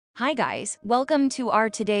Hi guys, welcome to our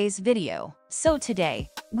today's video. So today,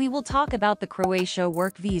 we will talk about the Croatia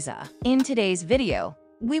work visa. In today's video,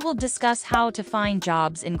 we will discuss how to find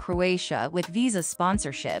jobs in Croatia with visa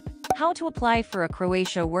sponsorship, how to apply for a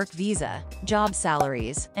Croatia work visa, job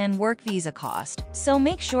salaries, and work visa cost. So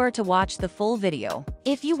make sure to watch the full video.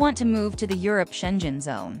 If you want to move to the Europe Schengen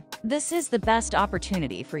zone, this is the best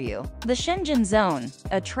opportunity for you. The Schengen zone,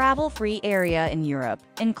 a travel-free area in Europe,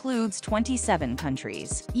 includes 27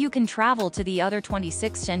 countries. You can travel to the other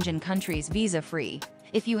 26 Schengen countries visa-free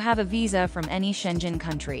if you have a visa from any Schengen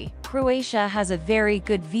country. Croatia has a very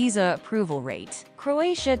good visa approval rate.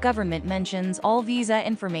 Croatia government mentions all visa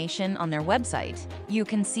information on their website. You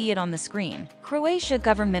can see it on the screen. Croatia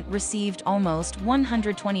government received almost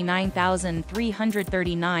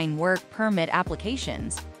 129,339 work permit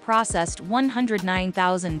applications, processed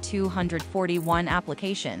 109,241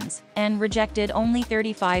 applications, and rejected only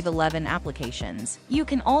 3,511 applications. You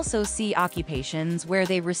can also see occupations where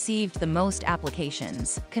they received the most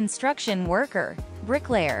applications. Construction worker,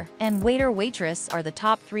 bricklayer, and waiter-waitress are the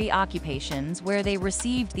top 3 occupations where they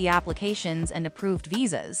received the applications and approved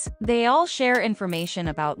visas. They all share information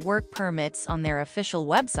about work permits on their official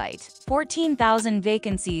website. 14,000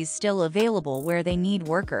 vacancies still available where they need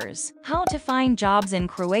workers. How to find jobs in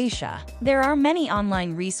Croatia. There are many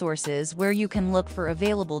online resources where you can look for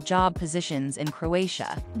available job positions in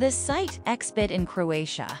Croatia. The site Expit in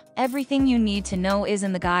Croatia. Everything you need to know is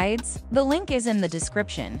in the guides. The link is in the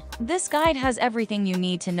description. This guide has everything you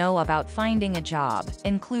need to know about finding a job,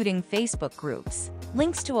 including Facebook groups,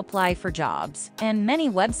 links to apply for jobs, and many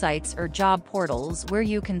websites or job portals where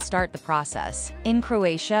you can start the process. In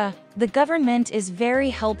Croatia, the government is very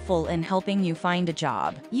helpful in helping you find a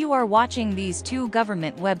job. You are watching these 2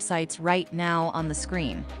 government websites right now on the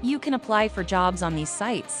screen. You can apply for jobs on these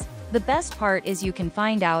sites. The best part is you can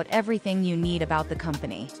find out everything you need about the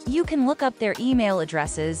company. You can look up their email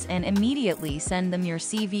addresses and immediately send them your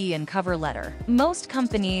CV and cover letter. Most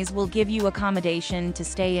companies will give you accommodation to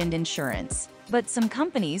stay and insurance, but some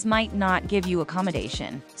companies might not give you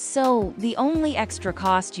accommodation. So, the only extra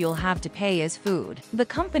cost you'll have to pay is food. The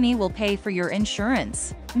company will pay for your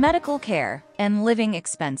insurance, medical care, and living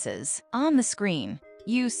expenses. On the screen,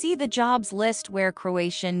 you see the jobs list where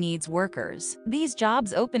Croatia needs workers. These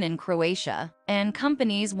jobs open in Croatia, and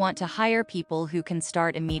companies want to hire people who can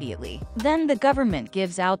start immediately. Then the government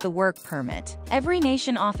gives out the work permit. Every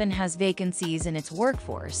nation often has vacancies in its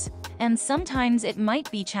workforce, and sometimes it might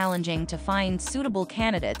be challenging to find suitable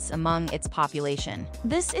candidates among its population.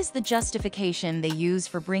 This is the justification they use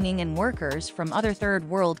for bringing in workers from other third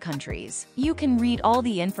world countries. You can read all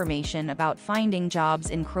the information about finding jobs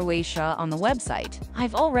in Croatia on the website.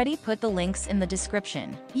 I've already put the links in the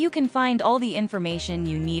description. You can find all the information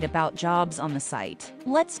you need about jobs on the site.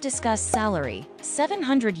 Let's discuss salary.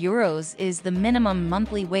 700 euros is the minimum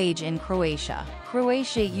monthly wage in Croatia.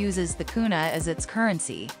 Croatia uses the kuna as its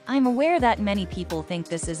currency. I'm aware that many people think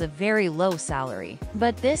this is a very low salary,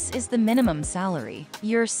 but this is the minimum salary.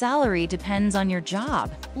 Your salary depends on your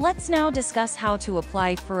job. Let's now discuss how to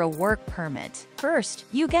apply for a work permit. First,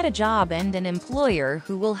 you get a job and an employer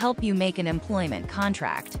who will help you make an employment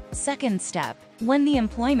contract. Second step, when the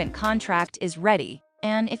employment contract is ready,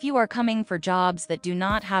 and if you are coming for jobs that do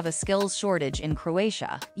not have a skills shortage in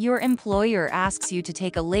Croatia, your employer asks you to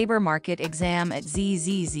take a labor market exam at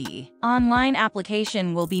ZZZ. Online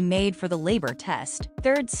application will be made for the labor test.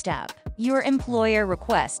 Third step, your employer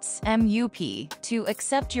requests MUP to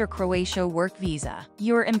accept your Croatia work visa.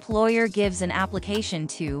 Your employer gives an application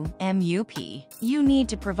to MUP. You need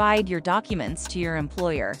to provide your documents to your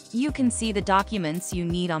employer. You can see the documents you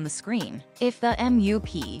need on the screen. If the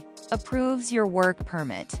MUP approves your work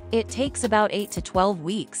permit, it takes about 8 to 12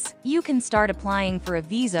 weeks. You can start applying for a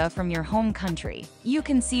visa from your home country. You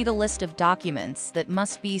can see the list of documents that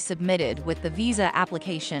must be submitted with the visa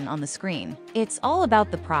application on the screen. It's all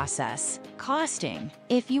about the process. Costing.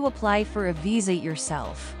 If you apply for a visa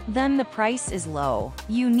yourself, then the price is low.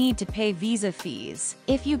 You need to pay visa fees.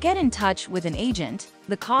 If you get in touch with an agent,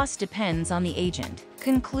 the cost depends on the agent.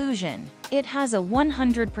 Conclusion. It has a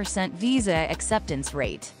 100% visa acceptance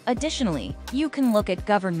rate. Additionally, you can look at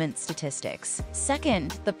government statistics.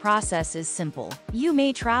 Second, the process is simple. You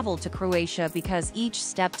may travel to Croatia because each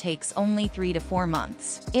step takes only 3 to 4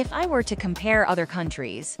 months. If I were to compare other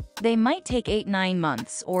countries, they might take 8-9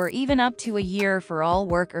 months or even up to a year for all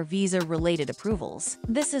work or visa-related approvals.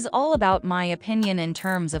 This is all about my opinion in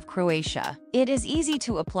terms of Croatia. It is easy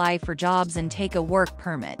to apply for jobs and take a work work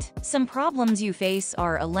permit. Some problems you face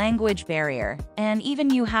are a language barrier, and even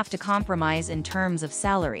you have to compromise in terms of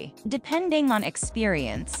salary. Depending on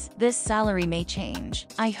experience, this salary may change.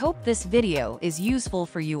 I hope this video is useful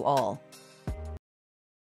for you all.